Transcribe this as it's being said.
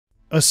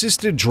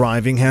Assisted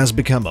driving has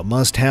become a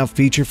must-have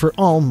feature for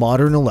all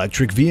modern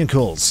electric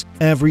vehicles.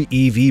 Every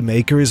EV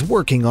maker is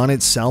working on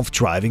its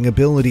self-driving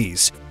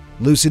abilities.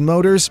 Lucid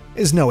Motors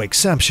is no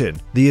exception.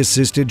 The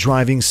assisted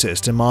driving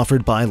system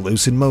offered by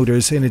Lucid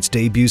Motors in its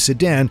debut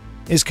sedan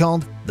is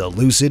called the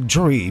Lucid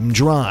Dream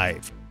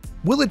Drive.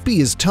 Will it be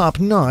as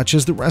top-notch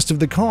as the rest of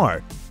the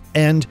car?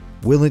 And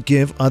will it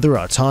give other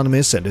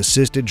autonomous and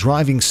assisted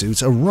driving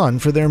suits a run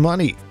for their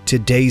money?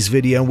 Today's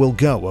video will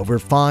go over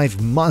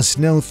 5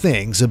 must-know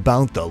things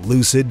about the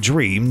Lucid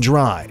Dream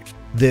Drive.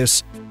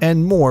 This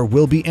and more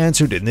will be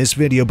answered in this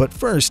video, but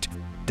first,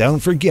 don't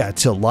forget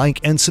to like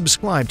and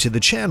subscribe to the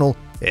channel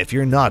if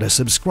you're not a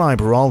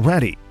subscriber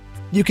already.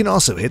 You can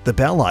also hit the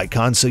bell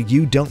icon so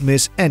you don't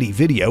miss any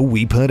video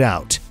we put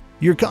out.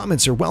 Your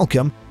comments are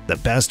welcome. The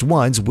best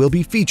ones will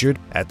be featured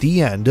at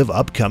the end of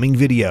upcoming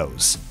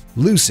videos.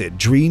 Lucid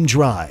Dream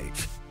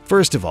Drive.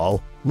 First of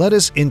all, let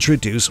us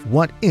introduce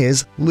what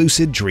is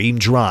Lucid Dream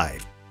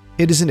Drive.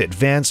 It is an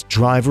advanced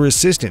driver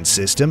assistance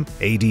system,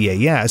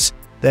 ADAS,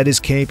 that is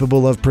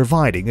capable of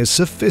providing a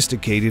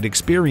sophisticated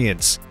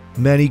experience.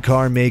 Many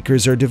car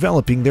makers are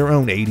developing their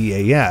own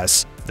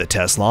ADAS. The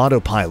Tesla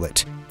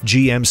Autopilot,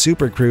 GM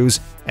Super Cruise,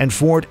 and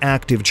Ford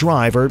Active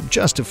Drive are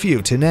just a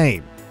few to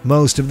name.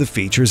 Most of the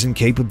features and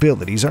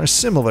capabilities are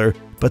similar,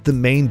 but the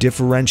main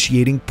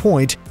differentiating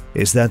point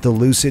is that the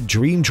Lucid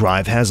Dream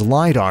Drive has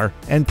LIDAR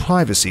and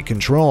privacy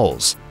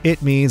controls.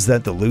 It means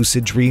that the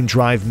Lucid Dream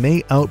Drive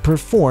may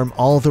outperform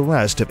all the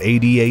rest of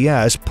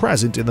ADAS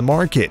present in the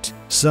market.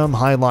 Some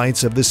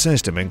highlights of the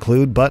system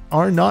include, but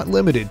are not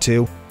limited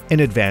to, an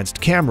advanced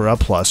camera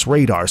plus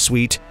radar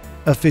suite,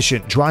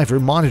 efficient driver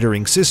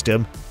monitoring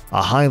system,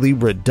 a highly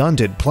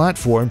redundant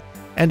platform,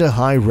 and a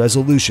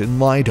high-resolution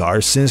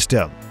LIDAR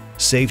system.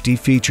 Safety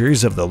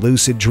features of the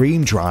Lucid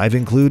Dream Drive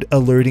include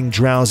alerting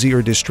drowsy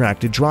or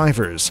distracted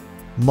drivers,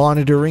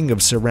 monitoring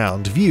of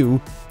surround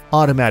view,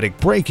 automatic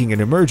braking in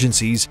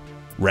emergencies,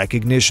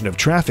 recognition of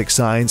traffic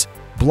signs,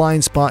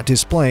 blind spot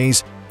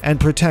displays, and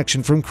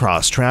protection from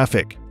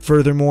cross-traffic.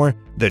 Furthermore,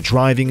 the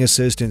driving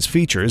assistance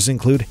features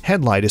include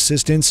headlight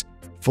assistance,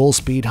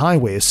 full-speed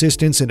highway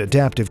assistance and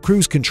adaptive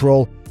cruise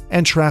control,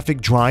 and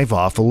traffic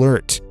drive-off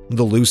alert.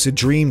 The Lucid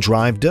Dream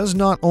Drive does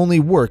not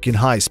only work in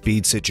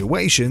high-speed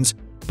situations,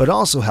 but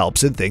also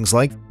helps in things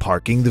like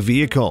parking the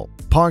vehicle.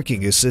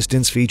 Parking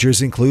assistance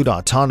features include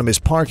autonomous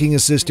parking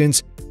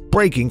assistance,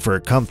 braking for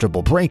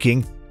comfortable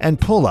braking,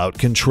 and pull-out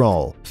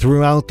control.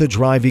 Throughout the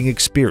driving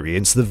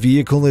experience, the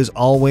vehicle is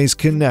always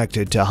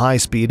connected to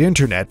high-speed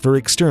internet for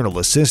external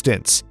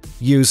assistance.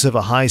 Use of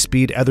a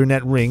high-speed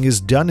Ethernet ring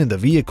is done in the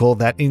vehicle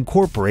that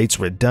incorporates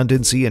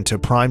redundancy into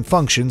prime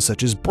functions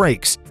such as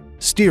brakes,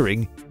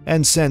 steering,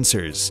 and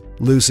sensors.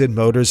 Lucid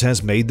Motors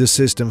has made the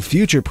system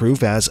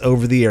future-proof as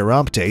over-the-air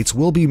updates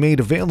will be made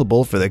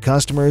available for the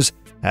customers,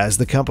 as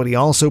the company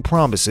also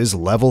promises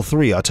Level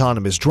 3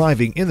 autonomous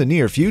driving in the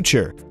near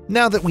future.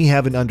 Now that we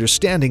have an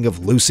understanding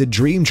of Lucid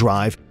Dream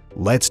Drive,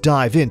 let's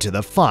dive into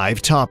the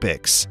 5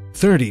 topics.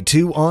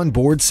 32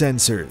 onboard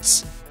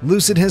sensors.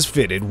 Lucid has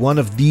fitted one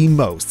of the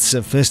most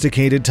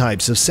sophisticated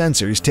types of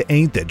sensors to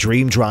aid the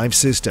Dream Drive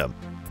system.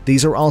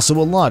 These are also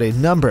a lot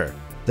in number.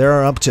 There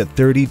are up to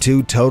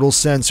 32 total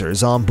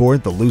sensors on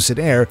board the Lucid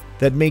Air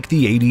that make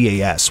the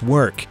ADAS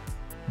work.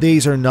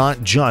 These are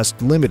not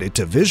just limited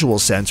to visual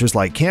sensors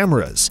like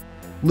cameras.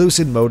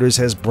 Lucid Motors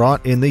has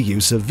brought in the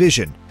use of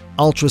vision,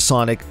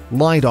 ultrasonic,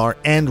 LIDAR,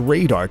 and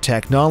radar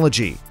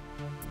technology.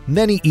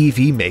 Many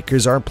EV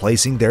makers are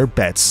placing their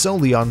bets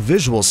solely on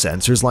visual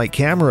sensors like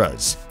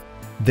cameras.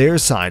 Their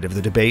side of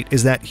the debate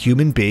is that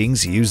human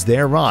beings use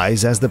their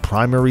eyes as the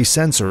primary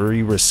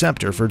sensory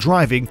receptor for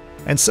driving,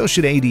 and so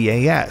should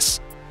ADAS.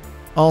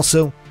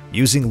 Also,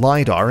 using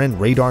LIDAR and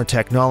radar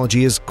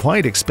technology is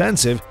quite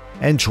expensive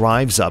and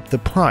drives up the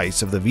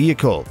price of the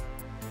vehicle.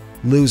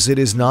 Lucid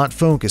is not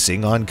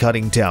focusing on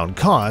cutting down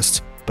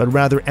costs, but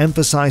rather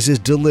emphasizes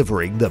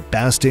delivering the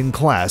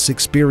best-in-class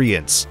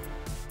experience.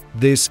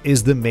 This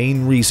is the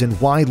main reason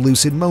why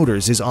Lucid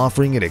Motors is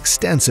offering an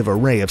extensive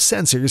array of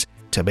sensors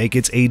to make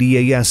its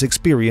ADAS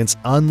experience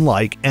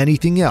unlike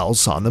anything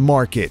else on the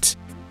market.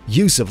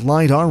 Use of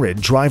LIDAR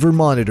and driver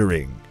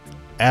monitoring.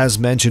 As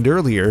mentioned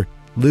earlier,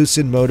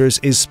 Lucid Motors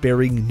is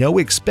sparing no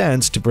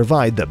expense to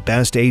provide the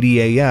best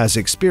ADAS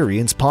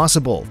experience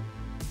possible.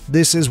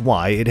 This is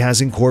why it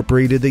has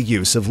incorporated the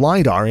use of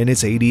LIDAR in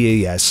its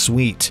ADAS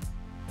suite.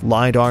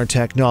 LIDAR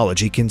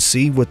technology can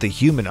see what the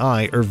human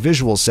eye or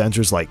visual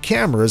sensors like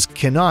cameras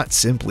cannot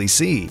simply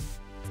see.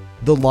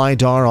 The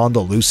LIDAR on the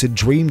Lucid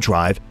Dream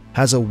Drive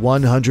has a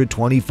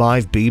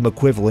 125 beam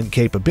equivalent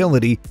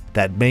capability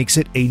that makes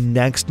it a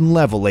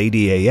next-level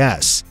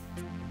ADAS.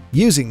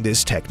 Using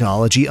this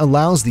technology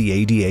allows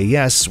the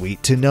ADAS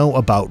suite to know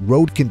about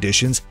road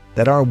conditions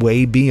that are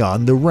way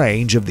beyond the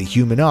range of the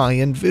human eye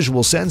and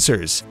visual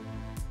sensors.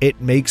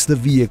 It makes the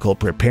vehicle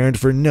prepared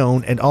for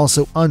known and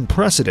also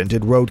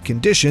unprecedented road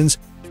conditions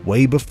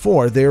way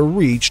before they're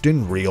reached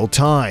in real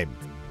time.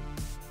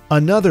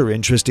 Another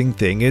interesting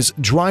thing is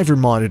driver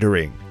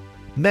monitoring.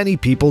 Many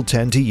people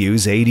tend to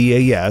use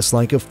ADAS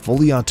like a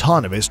fully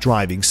autonomous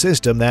driving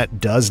system that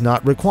does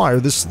not require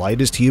the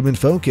slightest human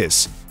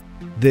focus.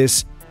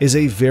 This is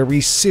a very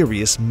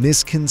serious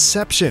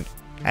misconception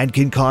and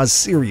can cause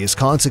serious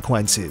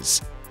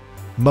consequences.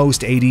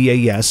 Most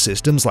ADAS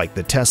systems like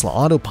the Tesla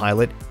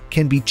Autopilot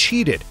can be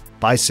cheated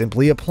by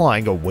simply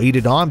applying a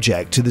weighted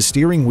object to the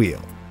steering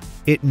wheel.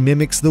 It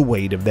mimics the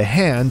weight of the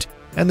hand,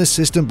 and the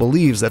system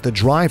believes that the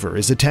driver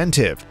is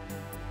attentive.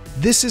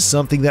 This is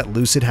something that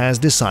Lucid has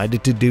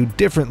decided to do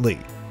differently,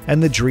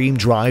 and the Dream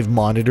Drive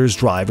monitors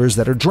drivers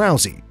that are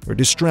drowsy or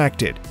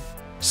distracted.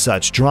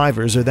 Such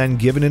drivers are then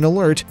given an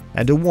alert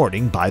and a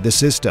warning by the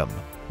system.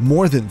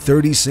 More than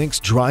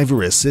 36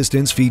 driver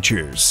assistance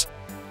features.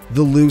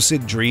 The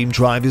Lucid Dream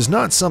Drive is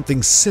not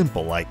something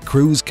simple like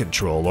cruise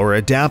control or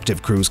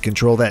adaptive cruise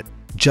control that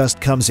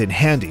just comes in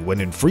handy when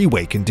in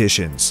freeway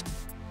conditions.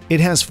 It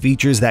has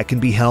features that can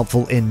be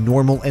helpful in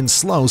normal and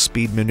slow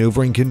speed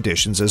maneuvering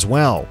conditions as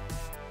well.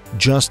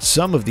 Just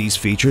some of these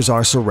features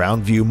are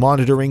surround view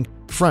monitoring,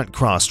 front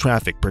cross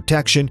traffic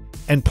protection,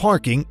 and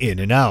parking in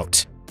and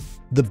out.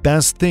 The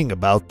best thing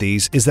about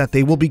these is that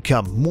they will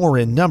become more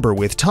in number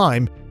with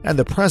time, and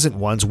the present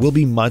ones will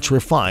be much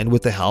refined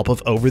with the help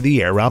of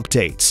over-the-air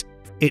updates.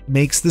 It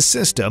makes the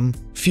system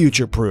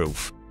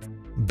future-proof.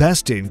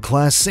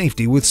 Best-in-class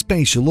safety with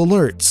spatial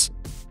alerts.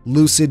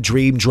 Lucid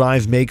Dream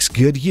Drive makes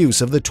good use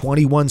of the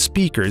 21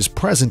 speakers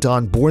present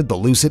on board the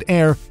Lucid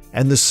Air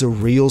and the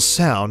surreal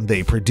sound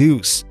they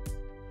produce.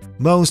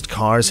 Most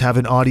cars have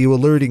an audio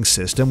alerting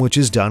system which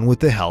is done with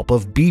the help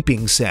of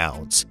beeping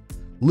sounds.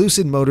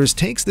 Lucid Motors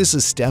takes this a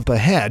step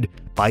ahead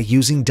by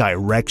using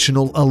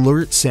directional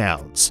alert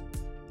sounds.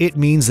 It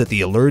means that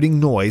the alerting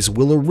noise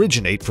will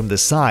originate from the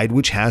side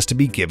which has to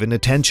be given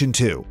attention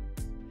to.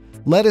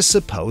 Let us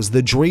suppose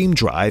the Dream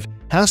Drive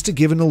has to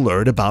give an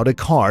alert about a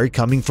car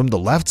coming from the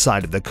left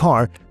side of the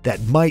car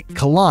that might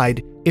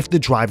collide if the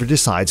driver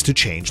decides to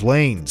change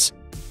lanes.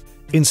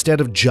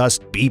 Instead of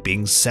just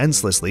beeping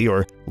senselessly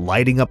or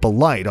lighting up a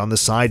light on the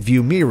side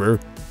view mirror,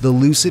 the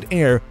Lucid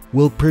Air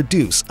will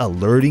produce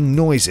alerting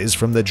noises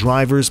from the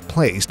drivers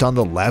placed on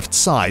the left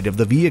side of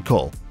the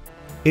vehicle.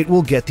 It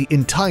will get the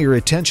entire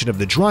attention of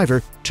the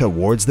driver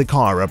towards the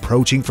car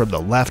approaching from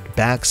the left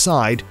back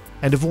side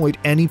and avoid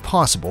any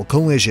possible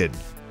collision.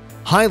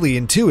 Highly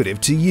intuitive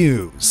to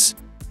use.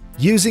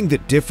 Using the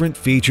different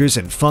features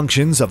and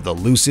functions of the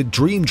Lucid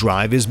Dream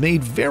Drive is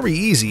made very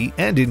easy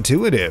and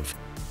intuitive.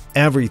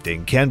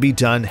 Everything can be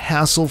done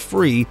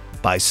hassle-free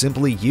by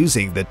simply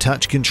using the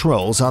touch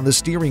controls on the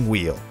steering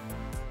wheel.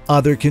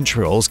 Other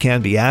controls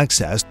can be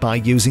accessed by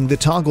using the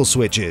toggle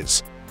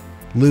switches.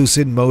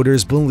 Lucid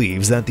Motors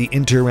believes that the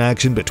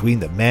interaction between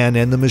the man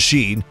and the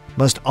machine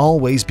must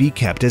always be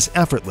kept as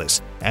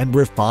effortless and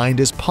refined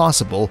as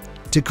possible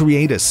to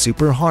create a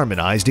super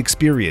harmonized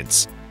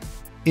experience.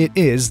 It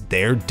is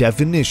their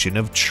definition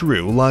of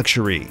true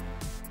luxury.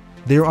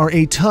 There are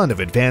a ton of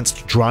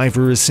advanced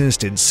driver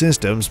assistance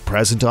systems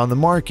present on the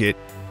market,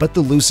 but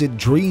the Lucid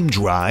Dream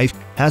Drive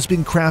has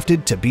been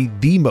crafted to be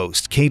the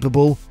most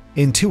capable,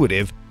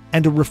 intuitive,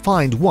 and a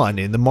refined one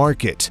in the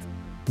market.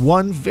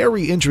 One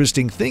very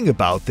interesting thing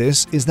about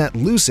this is that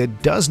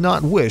Lucid does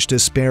not wish to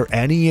spare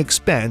any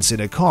expense in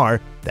a car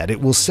that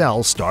it will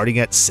sell starting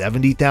at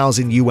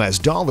 $70,000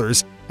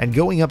 US and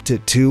going up to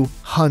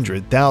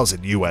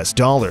 $200,000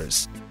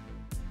 US.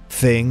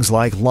 Things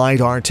like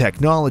LIDAR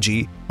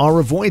technology are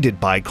avoided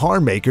by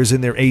car makers in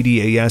their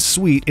ADAS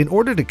suite in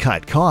order to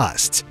cut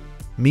costs.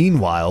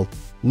 Meanwhile,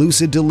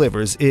 Lucid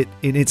delivers it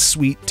in its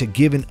suite to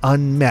give an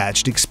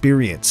unmatched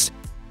experience.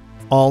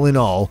 All in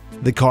all,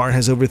 the car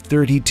has over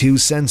 32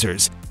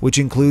 sensors, which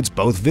includes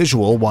both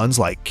visual ones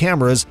like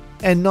cameras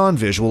and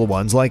non-visual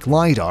ones like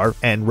LIDAR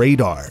and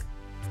radar.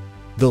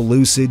 The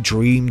Lucid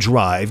Dream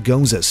Drive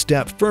goes a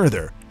step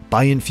further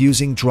by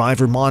infusing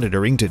driver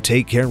monitoring to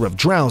take care of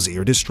drowsy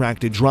or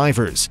distracted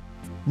drivers.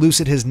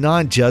 Lucid has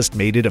not just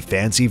made it a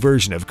fancy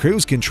version of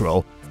cruise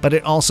control, but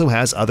it also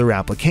has other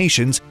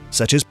applications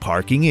such as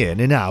parking in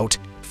and out,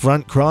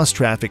 front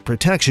cross-traffic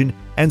protection,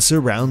 and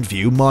surround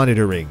view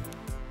monitoring.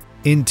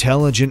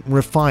 Intelligent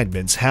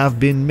refinements have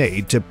been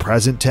made to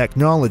present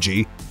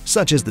technology,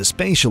 such as the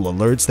spatial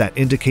alerts that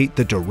indicate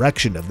the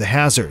direction of the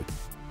hazard.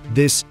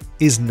 This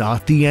is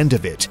not the end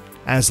of it,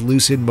 as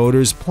Lucid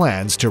Motors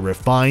plans to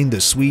refine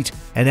the suite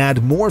and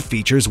add more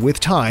features with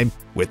time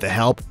with the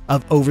help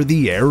of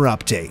over-the-air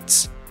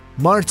updates.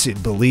 Martin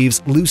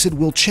believes Lucid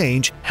will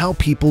change how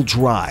people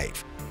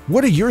drive.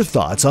 What are your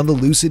thoughts on the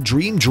Lucid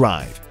Dream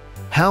Drive?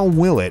 How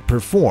will it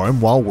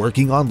perform while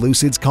working on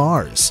Lucid's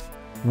cars?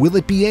 Will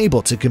it be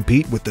able to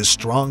compete with the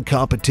strong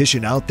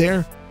competition out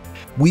there?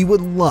 We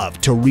would love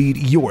to read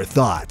your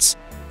thoughts.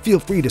 Feel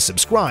free to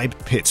subscribe,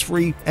 it's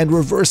free and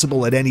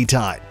reversible at any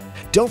time.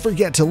 Don't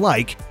forget to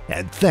like,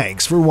 and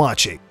thanks for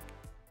watching.